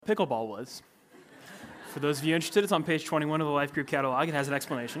pickleball was. For those of you interested, it's on page 21 of the Life Group catalog. It has an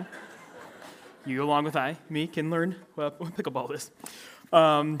explanation. You, along with me, can learn what pickleball is.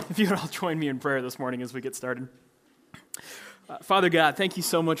 If you would all join me in prayer this morning as we get started. Father God, thank you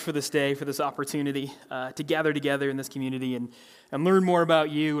so much for this day, for this opportunity to gather together in this community and learn more about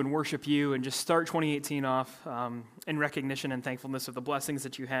you and worship you and just start 2018 off in recognition and thankfulness of the blessings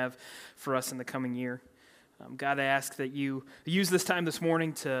that you have for us in the coming year. God, I ask that you use this time this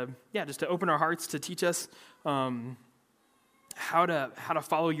morning to open our hearts, to teach us how to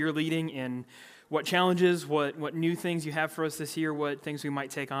follow your leading in what challenges, what new things you have for us this year, what things we might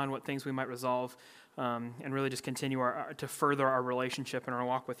take on, what things we might resolve, and really just continue to further our relationship and our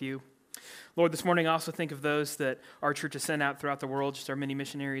walk with you. Lord, this morning I also think of those that our church has sent out throughout the world, just our many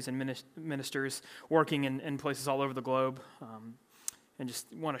missionaries and ministers working in places all over the globe, and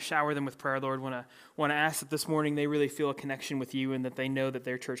just want to shower them with prayer, Lord. Want to ask that this morning they really feel a connection with you and that they know that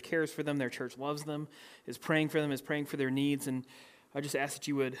their church cares for them, their church loves them, is praying for them, is praying for their needs. And I just ask that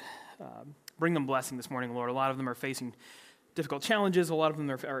you would bring them blessing this morning, Lord. A lot of them are facing difficult challenges. A lot of them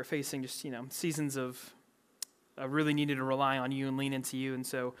are facing just, seasons of really needing to rely on you and lean into you. And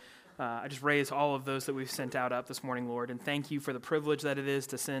so I just raise all of those that we've sent out up this morning, Lord, and thank you for the privilege that it is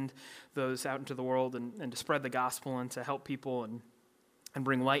to send those out into the world and to spread the gospel and to help people and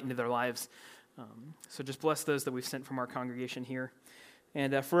bring light into their lives. So just bless those that we've sent from our congregation here.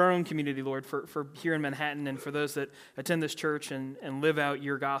 And for our own community, Lord, for here in Manhattan and for those that attend this church and live out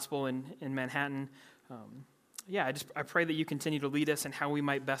your gospel in Manhattan, I pray that you continue to lead us in how we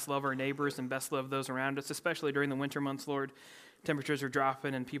might best love our neighbors and best love those around us, especially during the winter months, Lord. Temperatures are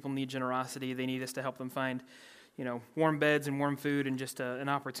dropping and people need generosity. They need us to help them find warm beds and warm food and just an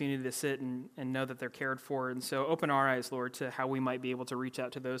opportunity to sit and know that they're cared for. And so open our eyes, Lord, to how we might be able to reach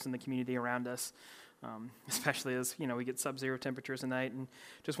out to those in the community around us, especially as, we get sub-zero temperatures at night. And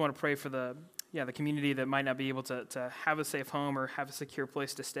just want to pray for the community that might not be able to have a safe home or have a secure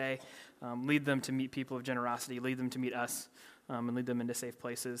place to stay. Lead them to meet people of generosity. Lead them to meet us and lead them into safe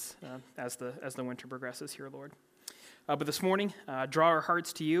places as the winter progresses here, Lord. But this morning, draw our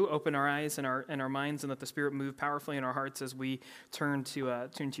hearts to you, open our eyes and our minds, and let the Spirit move powerfully in our hearts as we turn to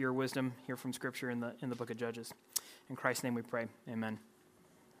your wisdom here from Scripture in the book of Judges. In Christ's name we pray, amen.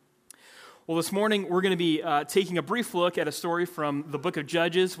 Well, this morning we're going to be taking a brief look at a story from the book of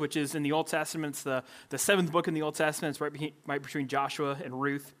Judges, which is in the Old Testament. It's the seventh book in the Old Testament. It's right between Joshua and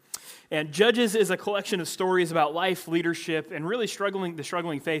Ruth. And Judges is a collection of stories about life, leadership, and really the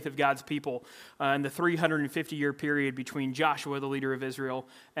struggling faith of God's people in the 350-year period between Joshua, the leader of Israel,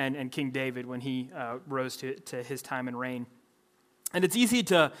 and King David when he rose to his time and reign. And it's easy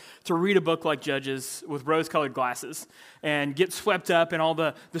to read a book like Judges with rose-colored glasses and get swept up in all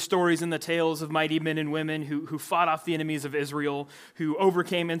the stories and the tales of mighty men and women who fought off the enemies of Israel, who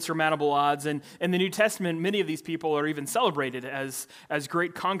overcame insurmountable odds. And in the New Testament, many of these people are even celebrated as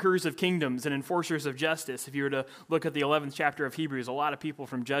great conquerors of kingdoms and enforcers of justice. If you were to look at the 11th chapter of Hebrews, a lot of people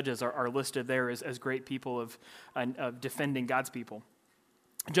from Judges are listed there as great people of defending God's people.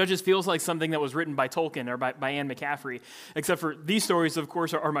 Judges feels like something that was written by Tolkien or by Anne McCaffrey, except for these stories, of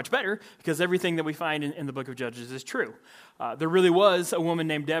course, are much better because everything that we find in the book of Judges is true. There really was a woman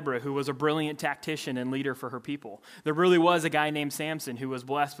named Deborah who was a brilliant tactician and leader for her people. There really was a guy named Samson who was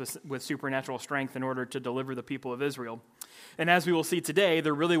blessed with supernatural strength in order to deliver the people of Israel. And as we will see today,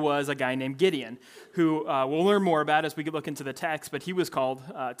 there really was a guy named Gideon who we'll learn more about as we look into the text, but he was called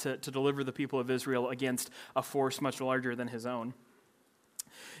to deliver the people of Israel against a force much larger than his own.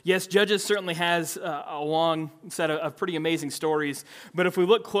 Yes, Judges certainly has a long set of pretty amazing stories, but if we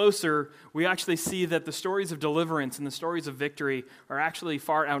look closer, we actually see that the stories of deliverance and the stories of victory are actually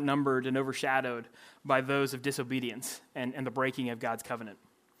far outnumbered and overshadowed by those of disobedience and the breaking of God's covenant.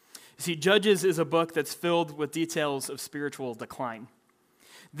 You see, Judges is a book that's filled with details of spiritual decline.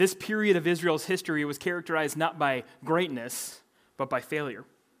 This period of Israel's history was characterized not by greatness, but by failure.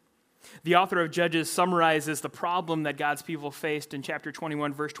 The author of Judges summarizes the problem that God's people faced in chapter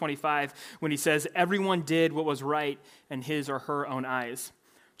 21, verse 25, when he says, "Everyone did what was right in his or her own eyes,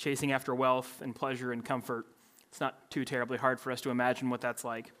 chasing after wealth and pleasure and comfort." It's not too terribly hard for us to imagine what that's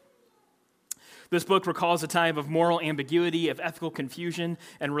like. This book recalls a time of moral ambiguity, of ethical confusion,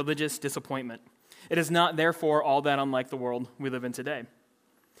 and religious disappointment. It is not, therefore, all that unlike the world we live in today.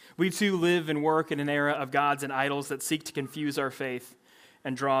 We too live and work in an era of gods and idols that seek to confuse our faith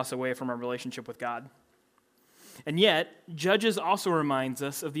and draw us away from our relationship with God. And yet, Judges also reminds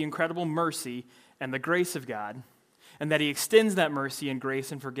us of the incredible mercy and the grace of God, and that he extends that mercy and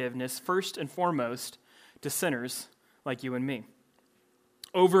grace and forgiveness first and foremost to sinners like you and me.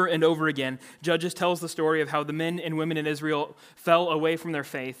 Over and over again, Judges tells the story of how the men and women in Israel fell away from their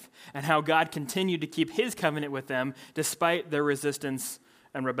faith and how God continued to keep his covenant with them despite their resistance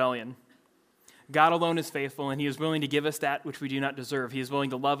and rebellion. God alone is faithful, and he is willing to give us that which we do not deserve. He is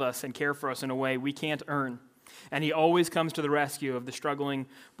willing to love us and care for us in a way we can't earn. And he always comes to the rescue of the struggling,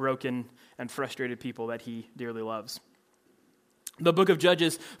 broken, and frustrated people that he dearly loves. The book of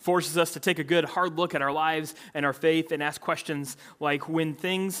Judges forces us to take a good hard look at our lives and our faith and ask questions like, when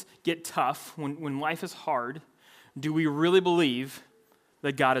things get tough, when life is hard, do we really believe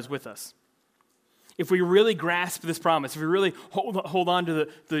that God is with us? If we really grasp this promise, if we really hold on to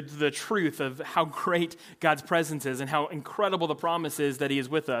the truth of how great God's presence is and how incredible the promise is that he is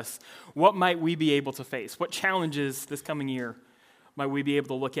with us, what might we be able to face? What challenges this coming year might we be able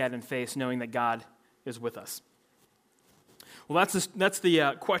to look at and face knowing that God is with us? Well, that's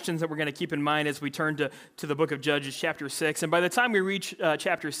the questions that we're going to keep in mind as we turn to the book of Judges, chapter 6. And by the time we reach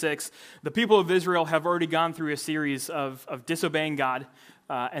chapter 6, the people of Israel have already gone through a series of disobeying God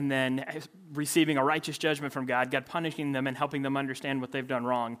and then receiving a righteous judgment from God, God punishing them and helping them understand what they've done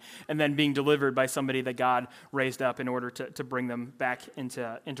wrong, and then being delivered by somebody that God raised up in order to bring them back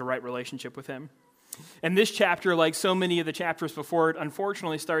into right relationship with him. And this chapter, like so many of the chapters before it,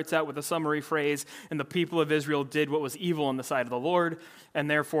 unfortunately starts out with a summary phrase, and the people of Israel did what was evil in the sight of the Lord, and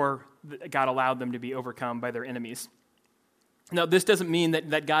therefore God allowed them to be overcome by their enemies. Now, this doesn't mean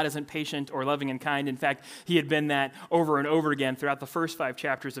that God isn't patient or loving and kind. In fact, he had been that over and over again throughout the first 5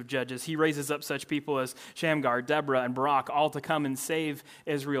 chapters of Judges. He raises up such people as Shamgar, Deborah, and Barak, all to come and save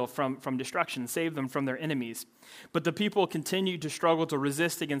Israel from destruction, save them from their enemies. But the people continued to struggle to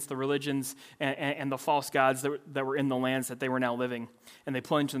resist against the religions and the false gods that were in the lands that they were now living, and they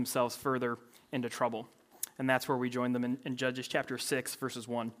plunged themselves further into trouble. And that's where we join them in Judges chapter 6, verse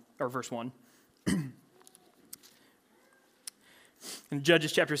 1. In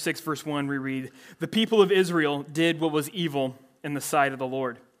Judges chapter 6, verse 1, we read, "The people of Israel did what was evil in the sight of the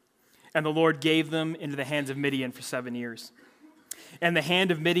Lord, and the Lord gave them into the hands of Midian for 7 years. And the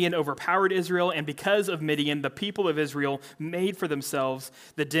hand of Midian overpowered Israel, and because of Midian, the people of Israel made for themselves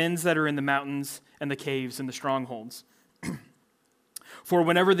the dens that are in the mountains and the caves and the strongholds. For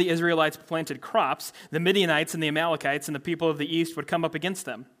whenever the Israelites planted crops, the Midianites and the Amalekites and the people of the east would come up against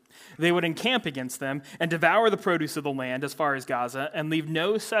them. They would encamp against them and devour the produce of the land as far as Gaza and leave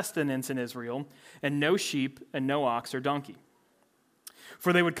no sustenance in Israel and no sheep and no ox or donkey.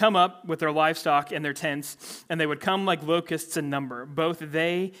 For they would come up with their livestock and their tents, and they would come like locusts in number. Both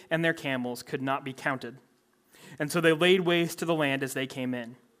they and their camels could not be counted. And so they laid waste to the land as they came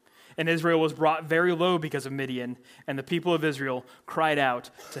in. And Israel was brought very low because of Midian, and the people of Israel cried out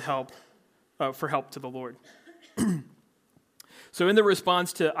for help to the Lord." So in the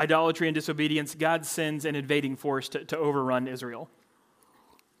response to idolatry and disobedience, God sends an invading force to overrun Israel.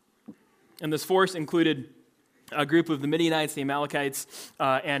 And this force included a group of the Midianites, the Amalekites,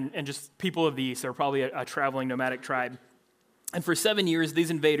 and just people of the east. They were probably a traveling nomadic tribe. And for 7 years, these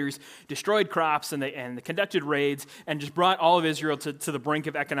invaders destroyed crops and they conducted raids and just brought all of Israel to the brink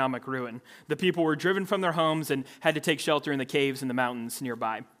of economic ruin. The people were driven from their homes and had to take shelter in the caves and the mountains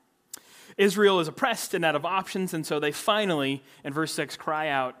nearby. Israel is oppressed and out of options, and so they finally, in verse 6, cry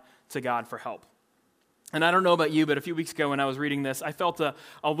out to God for help. And I don't know about you, but a few weeks ago when I was reading this, I felt a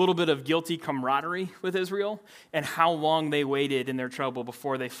little bit of guilty camaraderie with Israel and how long they waited in their trouble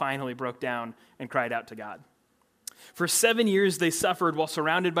before they finally broke down and cried out to God. For 7 years, they suffered while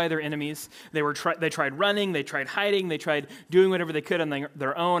surrounded by their enemies. They tried running, they tried hiding, they tried doing whatever they could on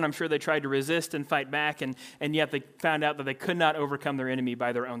their own. I'm sure they tried to resist and fight back, and yet they found out that they could not overcome their enemy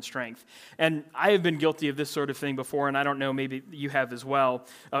by their own strength. And I have been guilty of this sort of thing before, and I don't know, maybe you have as well,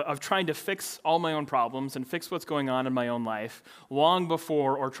 of trying to fix all my own problems and fix what's going on in my own life long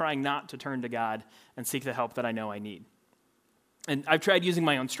before, or trying not to turn to God and seek the help that I know I need. And I've tried using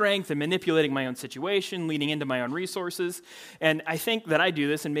my own strength and manipulating my own situation, leaning into my own resources. And I think that I do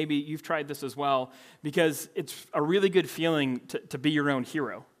this, and maybe you've tried this as well, because it's a really good feeling to be your own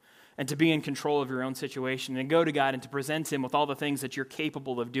hero and to be in control of your own situation and go to God and to present him with all the things that you're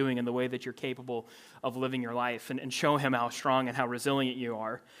capable of doing and the way that you're capable of living your life and show him how strong and how resilient you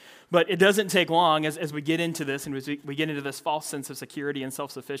are. But it doesn't take long as we get into this and as we get into this false sense of security and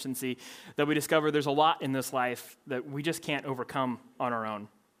self-sufficiency that we discover there's a lot in this life that we just can't overcome on our own.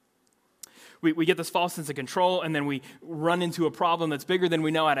 We get this false sense of control, and then we run into a problem that's bigger than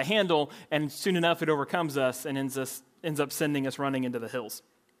we know how to handle, and soon enough it overcomes us and ends up sending us running into the hills.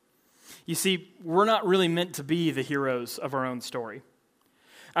 You see, we're not really meant to be the heroes of our own story.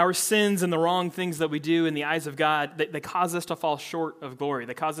 Our sins and the wrong things that we do in the eyes of God, they cause us to fall short of glory.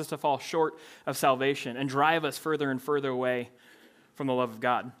 They cause us to fall short of salvation and drive us further and further away from the love of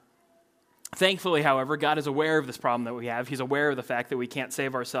God. Thankfully, however, God is aware of this problem that we have. He's aware of the fact that we can't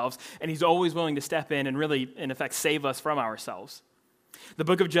save ourselves, and he's always willing to step in and really, in effect, save us from ourselves. The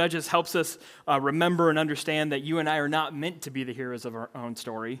book of Judges helps us remember and understand that you and I are not meant to be the heroes of our own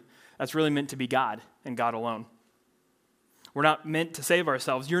story. That's really meant to be God and God alone. We're not meant to save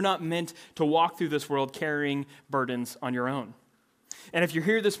ourselves. You're not meant to walk through this world carrying burdens on your own. And if you're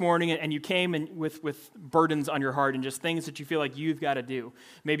here this morning and you came in with burdens on your heart and just things that you feel like you've got to do,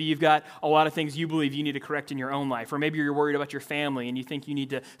 maybe you've got a lot of things you believe you need to correct in your own life, or maybe you're worried about your family and you think you need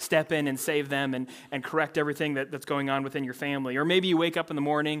to step in and save them and correct everything that's going on within your family, or maybe you wake up in the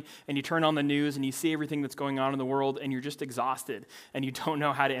morning and you turn on the news and you see everything that's going on in the world and you're just exhausted and you don't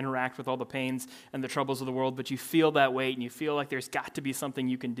know how to interact with all the pains and the troubles of the world, but you feel that weight and you feel like there's got to be something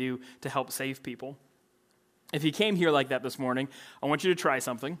you can do to help save people. If you came here like that this morning, I want you to try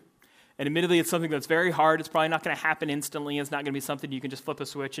something. And admittedly, it's something that's very hard. It's probably not going to happen instantly. It's not going to be something you can just flip a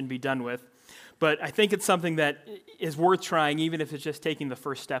switch and be done with. But I think it's something that is worth trying, even if it's just taking the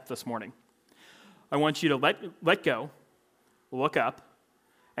first step this morning. I want you to let go, look up,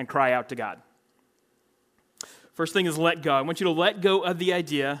 and cry out to God. First thing is let go. I want you to let go of the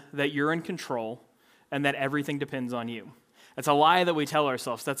idea that you're in control and that everything depends on you. It's a lie that we tell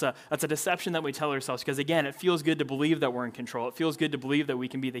ourselves. That's a deception that we tell ourselves because, again, it feels good to believe that we're in control. It feels good to believe that we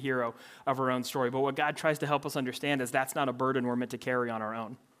can be the hero of our own story. But what God tries to help us understand is that's not a burden we're meant to carry on our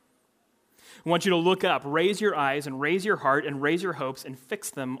own. I want you to look up, raise your eyes and raise your heart and raise your hopes and fix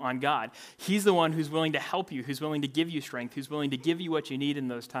them on God. He's the one who's willing to help you, who's willing to give you strength, who's willing to give you what you need in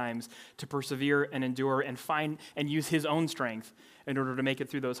those times to persevere and endure and find and use his own strength in order to make it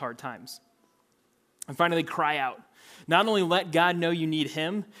through those hard times. And finally, cry out. Not only let God know you need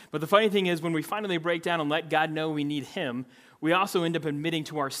him, but the funny thing is when we finally break down and let God know we need him, we also end up admitting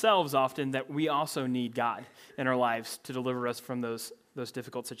to ourselves often that we also need God in our lives to deliver us from those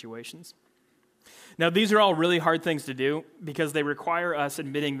difficult situations. Now, these are all really hard things to do because they require us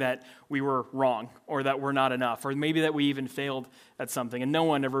admitting that we were wrong or that we're not enough or maybe that we even failed at something. And no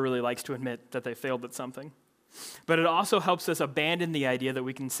one ever really likes to admit that they failed at something. But it also helps us abandon the idea that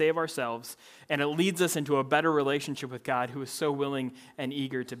we can save ourselves, and it leads us into a better relationship with God who is so willing and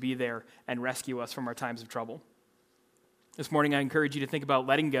eager to be there and rescue us from our times of trouble. This morning, I encourage you to think about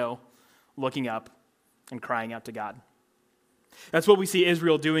letting go, looking up, and crying out to God. That's what we see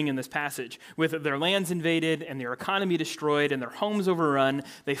Israel doing in this passage. With their lands invaded and their economy destroyed and their homes overrun,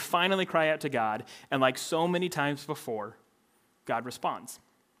 they finally cry out to God, and like so many times before, God responds.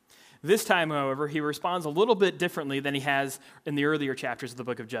 This time, however, he responds a little bit differently than he has in the earlier chapters of the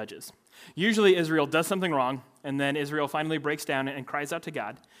book of Judges. Usually Israel does something wrong, and then Israel finally breaks down and cries out to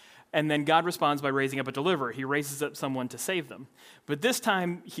God. And then God responds by raising up a deliverer. He raises up someone to save them. But this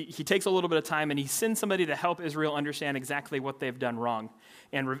time, he takes a little bit of time, and he sends somebody to help Israel understand exactly what they've done wrong.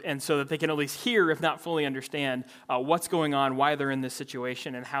 And so that they can at least hear, if not fully understand, what's going on, why they're in this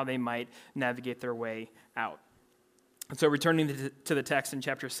situation, and how they might navigate their way out. And so returning to the text in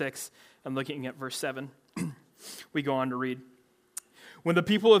chapter 6 and looking at verse 7, we go on to read. When the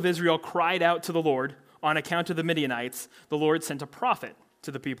people of Israel cried out to the Lord on account of the Midianites, the Lord sent a prophet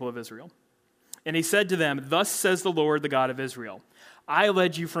to the people of Israel. And he said to them, "Thus says the Lord, the God of Israel, I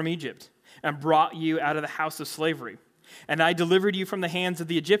led you from Egypt and brought you out of the house of slavery. And I delivered you from the hands of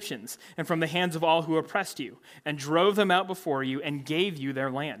the Egyptians and from the hands of all who oppressed you, and drove them out before you and gave you their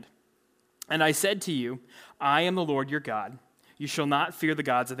land. And I said to you, I am the Lord your God. You shall not fear the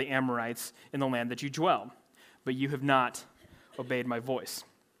gods of the Amorites in the land that you dwell. But you have not obeyed my voice."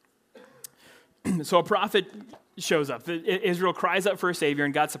 So a prophet shows up. Israel cries out for a savior,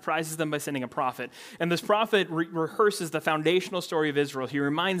 and God surprises them by sending a prophet. And this prophet rehearses the foundational story of Israel. He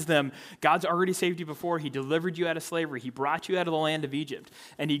reminds them, God's already saved you before. He delivered you out of slavery. He brought you out of the land of Egypt.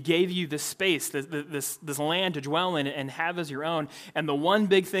 And he gave you this space, this land to dwell in and have as your own. And the one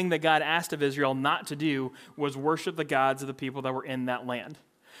big thing that God asked of Israel not to do was worship the gods of the people that were in that land,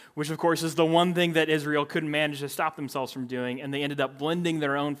 which, of course, is the one thing that Israel couldn't manage to stop themselves from doing, and they ended up blending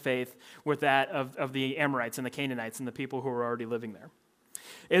their own faith with that of the Amorites and the Canaanites and the people who were already living there.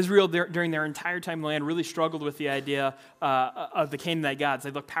 Israel, during their entire time in the land, really struggled with the idea of the Canaanite gods.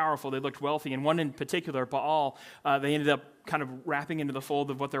 They looked powerful, they looked wealthy, and one in particular, Baal, they ended up kind of wrapping into the fold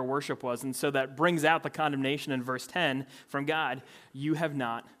of what their worship was, and so that brings out the condemnation in verse 10 from God, "You have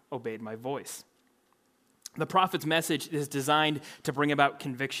not obeyed my voice." The prophet's message is designed to bring about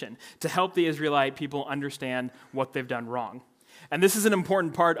conviction, to help the Israelite people understand what they've done wrong. And this is an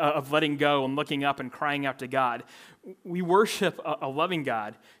important part of letting go and looking up and crying out to God. We worship a loving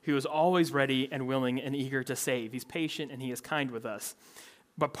God who is always ready and willing and eager to save. He's patient and he is kind with us.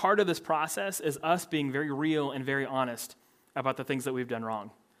 But part of this process is us being very real and very honest about the things that we've done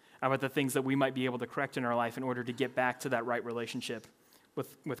wrong, about the things that we might be able to correct in our life in order to get back to that right relationship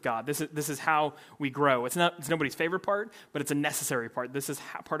with God. This is how we grow. It's nobody's favorite part, but it's a necessary part. This is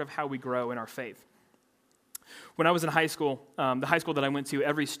part of how we grow in our faith. When I was in high school, the high school that I went to,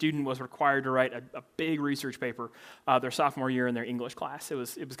 every student was required to write a big research paper their sophomore year in their English class. It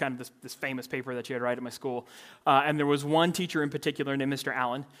was kind of this famous paper that you had to write at my school. And there was one teacher in particular named Mr.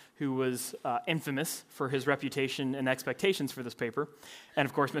 Allen who was infamous for his reputation and expectations for this paper. And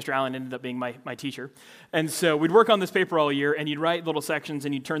of course, Mr. Allen ended up being my teacher. And so we'd work on this paper all year, and you'd write little sections,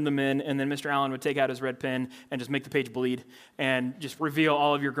 and you'd turn them in, and then Mr. Allen would take out his red pen and just make the page bleed and just reveal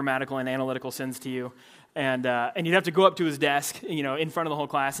all of your grammatical and analytical sins to you. And you'd have to go up to his desk, in front of the whole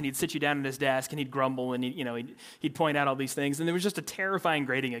class, and he'd sit you down at his desk, and he'd grumble, and he'd point out all these things. And it was just a terrifying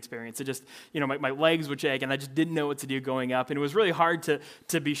grading experience. It just, my legs would shake, and I just didn't know what to do going up. And it was really hard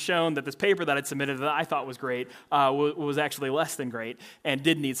to be shown that this paper that I'd submitted that I thought was great was actually less than great and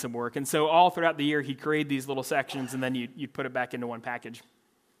did need some work. And so all throughout the year, he'd create these little sections, and then you'd put it back into one package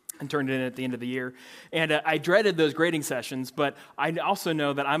and turned it in at the end of the year. And I dreaded those grading sessions, but I also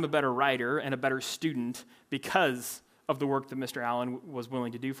know that I'm a better writer and a better student because of the work that Mr. Allen was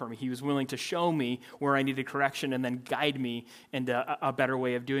willing to do for me. He was willing to show me where I needed correction and then guide me into a better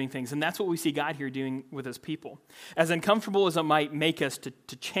way of doing things. And that's what we see God here doing with his people. As uncomfortable as it might make us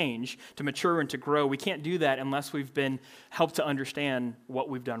to change, to mature, and to grow, we can't do that unless we've been helped to understand what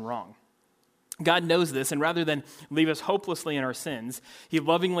we've done wrong. God knows this, and rather than leave us hopelessly in our sins, he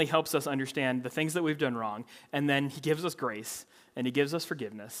lovingly helps us understand the things that we've done wrong, and then he gives us grace, and he gives us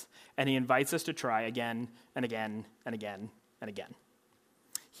forgiveness, and he invites us to try again and again and again and again.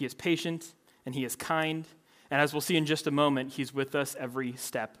 He is patient, and he is kind, and as we'll see in just a moment, he's with us every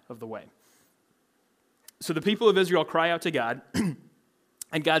step of the way. So the people of Israel cry out to God,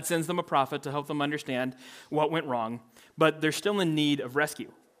 and God sends them a prophet to help them understand what went wrong, but they're still in need of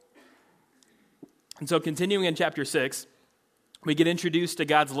rescue. And so continuing in chapter 6, we get introduced to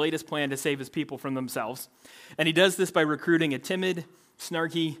God's latest plan to save his people from themselves. And he does this by recruiting a timid,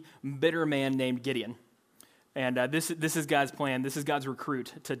 snarky, bitter man named Gideon. And this is God's plan. This is God's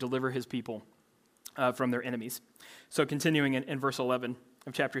recruit to deliver his people from their enemies. So continuing in verse 11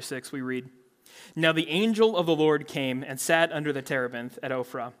 of chapter 6, we read, "Now the angel of the Lord came and sat under the terebinth at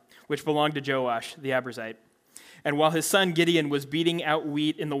Ophrah, which belonged to Joash the Abiezrite. And while his son Gideon was beating out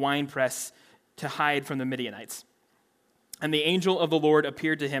wheat in the winepress to hide from the Midianites. And the angel of the Lord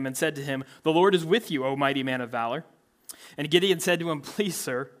appeared to him and said to him, 'The Lord is with you, O mighty man of valor.' And Gideon said to him, 'Please,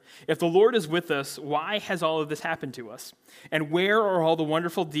 sir, if the Lord is with us, why has all of this happened to us? And where are all the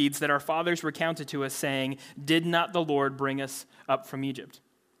wonderful deeds that our fathers recounted to us, saying, did not the Lord bring us up from Egypt?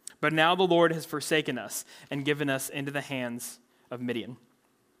 But now the Lord has forsaken us and given us into the hands of Midian.'"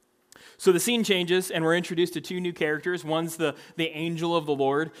 So the scene changes, and we're introduced to two new characters. One's the angel of the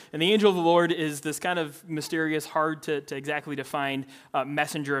Lord. And the angel of the Lord is this kind of mysterious, hard to exactly define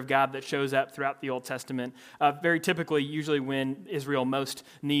messenger of God that shows up throughout the Old Testament, very typically, usually when Israel most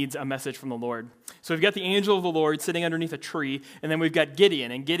needs a message from the Lord. So we've got the angel of the Lord sitting underneath a tree, and then we've got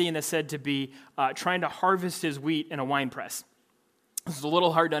Gideon. And Gideon is said to be trying to harvest his wheat in a wine press. This is a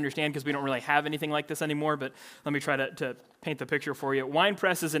little hard to understand because we don't really have anything like this anymore, but let me try to paint the picture for you. Wine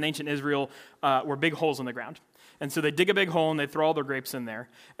presses in ancient Israel were big holes in the ground. And so they dig a big hole and they throw all their grapes in there.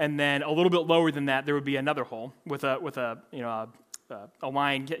 And then a little bit lower than that, there would be another hole with a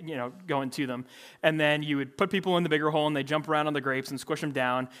line going to them. And then you would put people in the bigger hole and they jump around on the grapes and squish them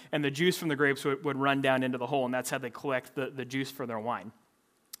down. And the juice from the grapes would run down into the hole. And that's how they collect the juice for their wine.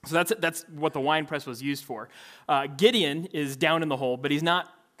 So that's what the wine press was used for. Gideon is down in the hole, but he's not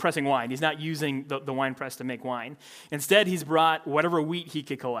pressing wine. He's not using the wine press to make wine. Instead, he's brought whatever wheat he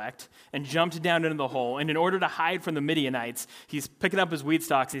could collect and jumped down into the hole. And in order to hide from the Midianites, he's picking up his wheat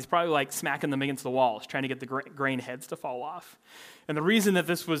stalks. And he's probably like smacking them against the walls, trying to get the grain heads to fall off. And the reason that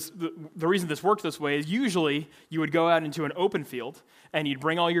this worked this way is usually you would go out into an open field and you'd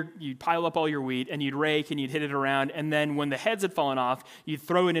pile up all your wheat and you'd rake and you'd hit it around. And then when the heads had fallen off, you'd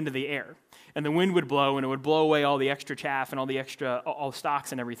throw it into the air. And the wind would blow, and it would blow away all the extra chaff and all the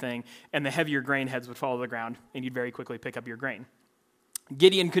stalks and everything, and the heavier grain heads would fall to the ground, and you'd very quickly pick up your grain.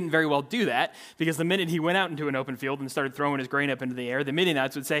 Gideon couldn't very well do that, because the minute he went out into an open field and started throwing his grain up into the air, the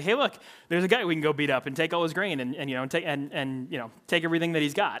Midianites would say, "Hey, look, there's a guy we can go beat up and take all his grain and take everything that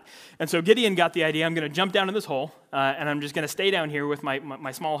he's got." And so Gideon got the idea: I'm going to jump down in this hole, and I'm just going to stay down here with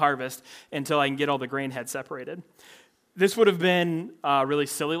my small harvest until I can get all the grain heads separated. This would have been really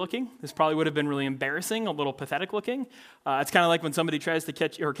silly looking. This probably would have been really embarrassing, a little pathetic looking. It's kind of like when somebody tries to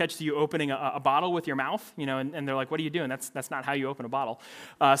catch you opening a bottle with your mouth, and they're like, "What are you doing? That's not how you open a bottle."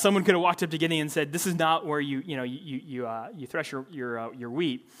 Someone could have walked up to Gideon and said, "This is not where you thresh your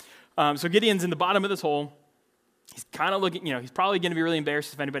wheat." So Gideon's in the bottom of this hole. He's kind of looking, he's probably going to be really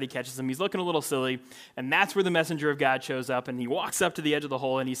embarrassed if anybody catches him. He's looking a little silly, and that's where the messenger of God shows up, and he walks up to the edge of the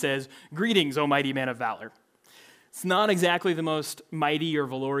hole, and he says, "Greetings, O mighty man of valor." It's not exactly the most mighty or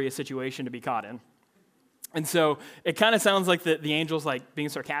valorous situation to be caught in. And so it kind of sounds like the angel's like being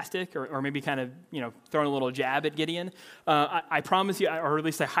sarcastic or maybe kind of, throwing a little jab at Gideon. I promise you, or at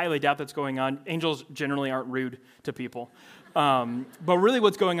least I highly doubt that's going on. Angels generally aren't rude to people. But really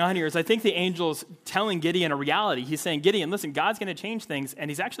what's going on here is I think the angel's telling Gideon a reality. He's saying, Gideon, listen, God's going to change things,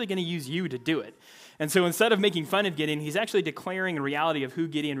 and he's actually going to use you to do it. And so instead of making fun of Gideon, he's actually declaring a reality of who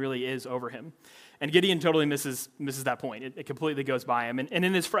Gideon really is over him. And Gideon totally misses that point. It completely goes by him. And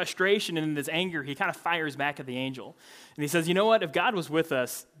in his frustration and in his anger, he kind of fires back at the angel. And he says, you know what? If God was with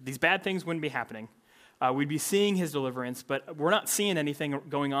us, these bad things wouldn't be happening. We'd be seeing his deliverance, but we're not seeing anything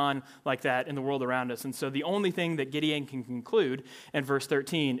going on like that in the world around us. And so the only thing that Gideon can conclude in verse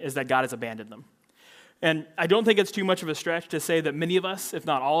 13 is that God has abandoned them. And I don't think it's too much of a stretch to say that many of us, if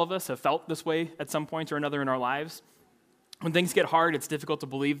not all of us, have felt this way at some point or another in our lives. When things get hard, it's difficult to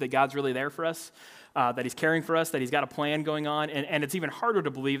believe that God's really there for us, that he's caring for us, that he's got a plan going on, and it's even harder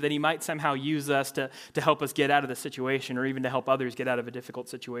to believe that he might somehow use us to help us get out of the situation or even to help others get out of a difficult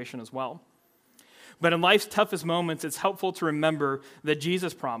situation as well. But in life's toughest moments, it's helpful to remember that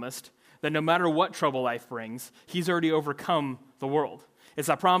Jesus promised that no matter what trouble life brings, he's already overcome the world. It's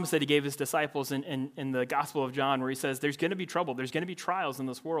that promise that he gave his disciples in the Gospel of John where he says, there's going to be trouble, there's going to be trials in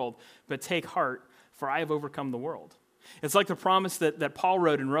this world, but take heart, for I have overcome the world. It's like the promise that Paul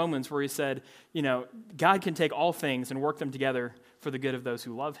wrote in Romans where he said, God can take all things and work them together for the good of those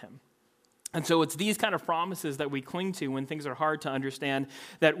who love him. And so it's these kind of promises that we cling to when things are hard to understand,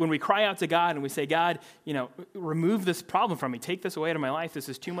 that when we cry out to God and we say, God, remove this problem from me, take this away out of my life, this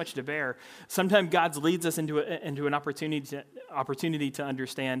is too much to bear. Sometimes God leads us into an opportunity to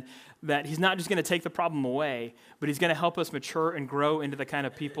understand that he's not just going to take the problem away, but he's going to help us mature and grow into the kind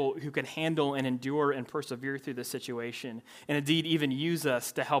of people who can handle and endure and persevere through the situation, and indeed even use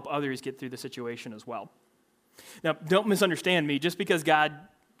us to help others get through the situation as well. Now, don't misunderstand me. Just because God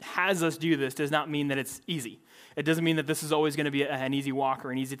has us do this does not mean that it's easy. It doesn't mean that this is always going to be an easy walk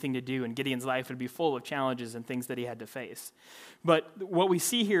or an easy thing to do, and Gideon's life would be full of challenges and things that he had to face. But what we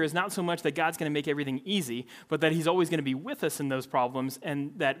see here is not so much that God's going to make everything easy, but that he's always going to be with us in those problems,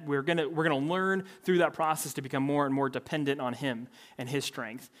 and that we're going to learn through that process to become more and more dependent on him and his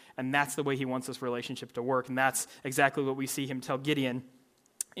strength. And that's the way he wants this relationship to work, and that's exactly what we see him tell Gideon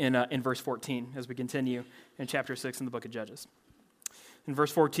in verse 14 as we continue in chapter 6 in the book of Judges. In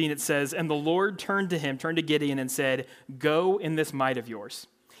verse 14, it says, and the Lord turned to Gideon and said, go in this might of yours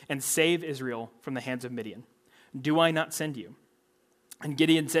and save Israel from the hands of Midian. Do I not send you? And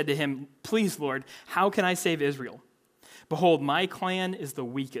Gideon said to him, please, Lord, how can I save Israel? Behold, my clan is the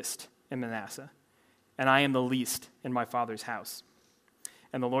weakest in Manasseh, and I am the least in my father's house.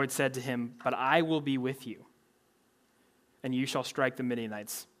 And the Lord said to him, but I will be with you, and you shall strike the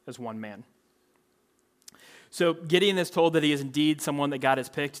Midianites as one man. So Gideon is told that he is indeed someone that God has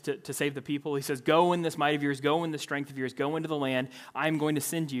picked to save the people. He says, go in this might of yours, go in the strength of yours, go into the land. I'm going to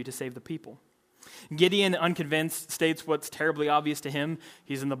send you to save the people. Gideon, unconvinced, states what's terribly obvious to him.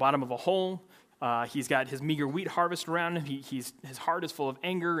 He's in the bottom of a hole. He's got his meager wheat harvest around him. His heart is full of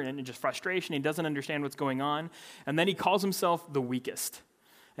anger and just frustration. He doesn't understand what's going on. And then he calls himself the weakest.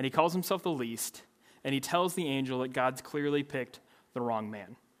 And he calls himself the least. And he tells the angel that God's clearly picked the wrong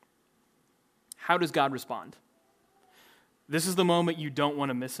man. How does God respond? This is the moment you don't want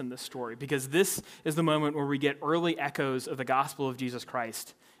to miss in this story, because this is the moment where we get early echoes of the gospel of Jesus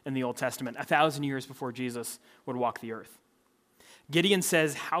Christ in the Old Testament, 1,000 years before Jesus would walk the earth. Gideon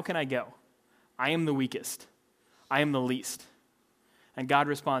says, how can I go? I am the weakest. I am the least. And God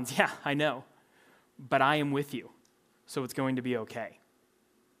responds, yeah, I know, but I am with you, so it's going to be okay.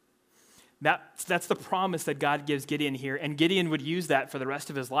 That's the promise that God gives Gideon here, and Gideon would use that for the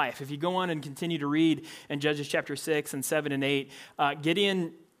rest of his life. If you go on and continue to read in Judges chapter 6 and 7 and 8,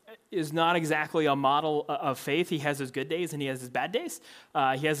 Gideon is not exactly a model of faith. He has his good days and he has his bad days.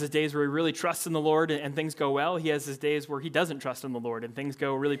 He has his days where he really trusts in the Lord and things go well. He has his days where he doesn't trust in the Lord and things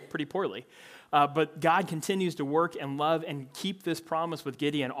go really pretty poorly. But God continues to work and love and keep this promise with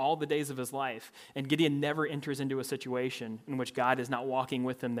Gideon all the days of his life. And Gideon never enters into a situation in which God is not walking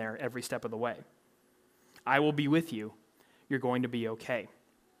with him there every step of the way. I will be with you. You're going to be okay.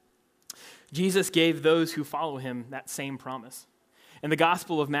 Jesus gave those who follow him that same promise. In the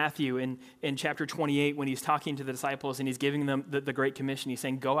Gospel of Matthew, in chapter 28, when he's talking to the disciples and he's giving them the Great Commission, he's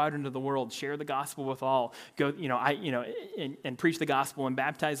saying, "Go out into the world, share the gospel with all. Go, and preach the gospel and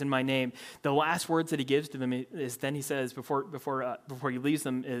baptize in my name." The last words that he gives to them is, then he says before he leaves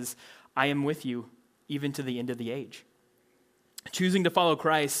them is, "I am with you even to the end of the age." Choosing to follow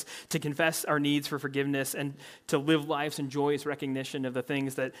Christ, to confess our needs for forgiveness, and to live lives in joyous recognition of the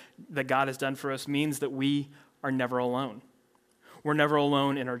things that God has done for us means that we are never alone. We're never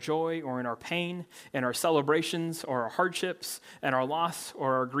alone in our joy or in our pain, in our celebrations or our hardships, and our loss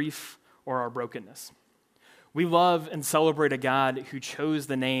or our grief or our brokenness. We love and celebrate a God who chose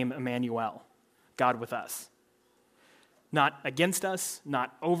the name Emmanuel, God with us. Not against us,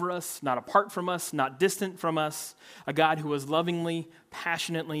 not over us, not apart from us, not distant from us. A God who is lovingly,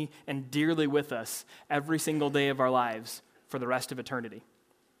 passionately, and dearly with us every single day of our lives for the rest of eternity.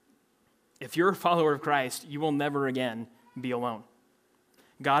 If you're a follower of Christ, you will never again be alone.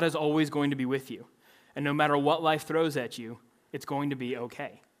 God is always going to be with you. And no matter what life throws at you, it's going to be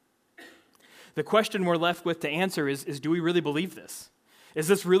okay. The question we're left with to answer is do we really believe this? Is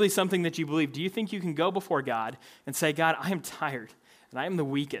this really something that you believe? Do you think you can go before God and say, "God, I am tired, and I am the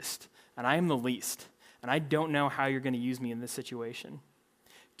weakest, and I am the least, and I don't know how you're going to use me in this situation"?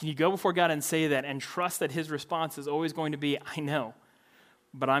 Can you go before God and say that and trust that his response is always going to be, "I know,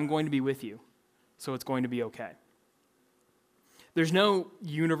 but I'm going to be with you, so it's going to be okay"? There's no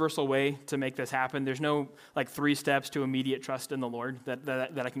universal way to make this happen. There's no 3 steps to immediate trust in the Lord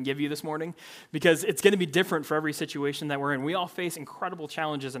that I can give you this morning, because it's going to be different for every situation that we're in. We all face incredible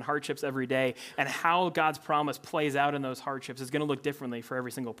challenges and hardships every day, and how God's promise plays out in those hardships is going to look differently for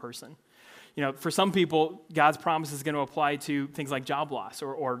every single person. For some people, God's promise is going to apply to things like job loss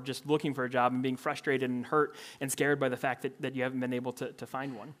or just looking for a job and being frustrated and hurt and scared by the fact that you haven't been able to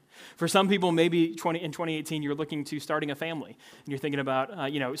find one. For some people, maybe in 2018, you're looking to starting a family. And you're thinking about,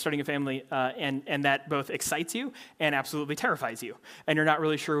 starting a family, and that both excites you and absolutely terrifies you. And you're not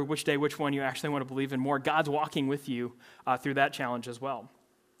really sure which one you actually want to believe in more. God's walking with you through that challenge as well.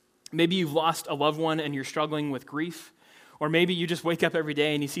 Maybe you've lost a loved one and you're struggling with grief. Or maybe you just wake up every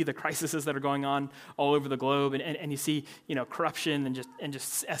day and you see the crises that are going on all over the globe, and you see, corruption and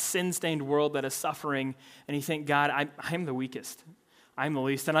just a sin-stained world that is suffering, and you think, "God, I'm the weakest. I'm the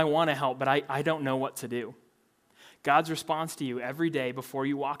least, and I want to help, but I don't know what to do." God's response to you every day before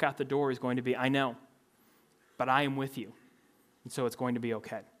you walk out the door is going to be, "I know, but I am with you, and so it's going to be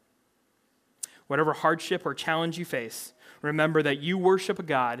okay." Whatever hardship or challenge you face, remember that you worship a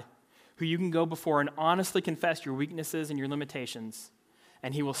God who you can go before and honestly confess your weaknesses and your limitations,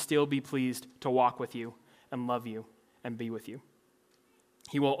 and he will still be pleased to walk with you and love you and be with you.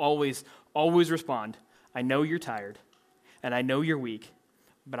 He will always, always respond, "I know you're tired, and I know you're weak,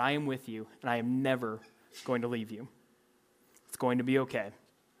 but I am with you, and I am never going to leave you. It's going to be okay,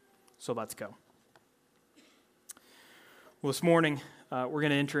 so let's go." Well, this morning, we're going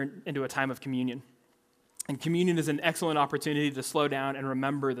to enter into a time of communion. And communion is an excellent opportunity to slow down and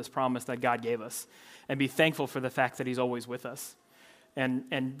remember this promise that God gave us and be thankful for the fact that he's always with us,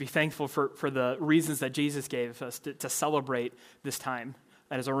 and be thankful for the reasons that Jesus gave us to celebrate this time,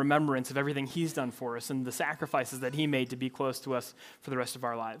 and as a remembrance of everything he's done for us and the sacrifices that he made to be close to us for the rest of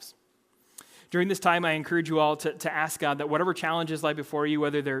our lives. During this time, I encourage you all to ask God that whatever challenges lie before you,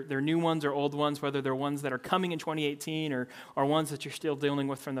 whether they're new ones or old ones, whether they're ones that are coming in 2018 or ones that you're still dealing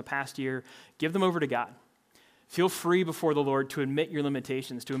with from the past year, give them over to God. Feel free before the Lord to admit your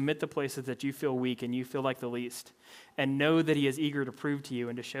limitations, to admit the places that you feel weak and you feel like the least, and know that he is eager to prove to you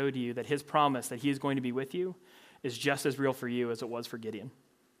and to show to you that his promise that he is going to be with you is just as real for you as it was for Gideon.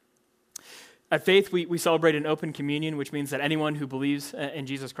 At Faith, we celebrate an open communion, which means that anyone who believes in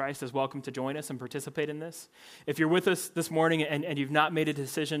Jesus Christ is welcome to join us and participate in this. If you're with us this morning and you've not made a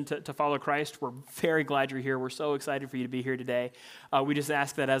decision to follow Christ, we're very glad you're here. We're so excited for you to be here today. We just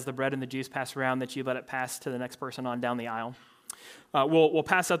ask that as the bread and the juice pass around, that you let it pass to the next person on down the aisle. We'll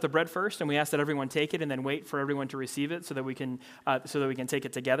pass out the bread first, and we ask that everyone take it and then wait for everyone to receive it so that we can take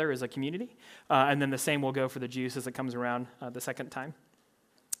it together as a community. And then the same will go for the juice as it comes around the second time.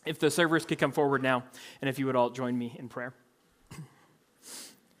 If the servers could come forward now, and if you would all join me in prayer.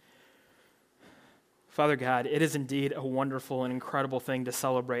 Father God, it is indeed a wonderful and incredible thing to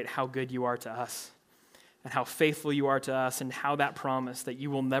celebrate how good you are to us, and how faithful you are to us, and how that promise that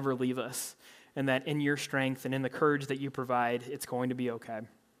you will never leave us, and that in your strength and in the courage that you provide, it's going to be okay.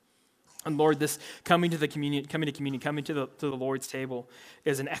 And Lord, this coming to the Lord's table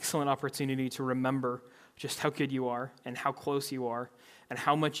is an excellent opportunity to remember just how good you are and how close you are and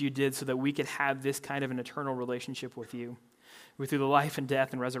how much you did so that we could have this kind of an eternal relationship with you. Through the life and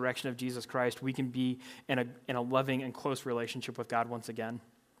death and resurrection of Jesus Christ, we can be in a loving and close relationship with God once again.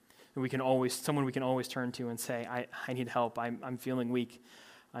 And someone we can always turn to and say, I need help. I'm feeling weak.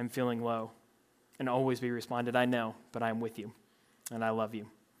 I'm feeling low. And always be responded, I know, but I'm with you. And I love you.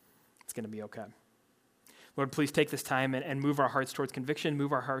 It's going to be okay. Lord, please take this time and move our hearts towards conviction,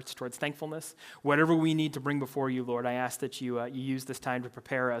 move our hearts towards thankfulness. Whatever we need to bring before you, Lord, I ask that you use this time to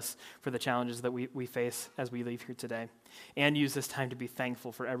prepare us for the challenges that we face as we leave here today. And use this time to be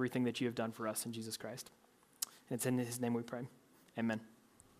thankful for everything that you have done for us in Jesus Christ. And it's in his name we pray. Amen.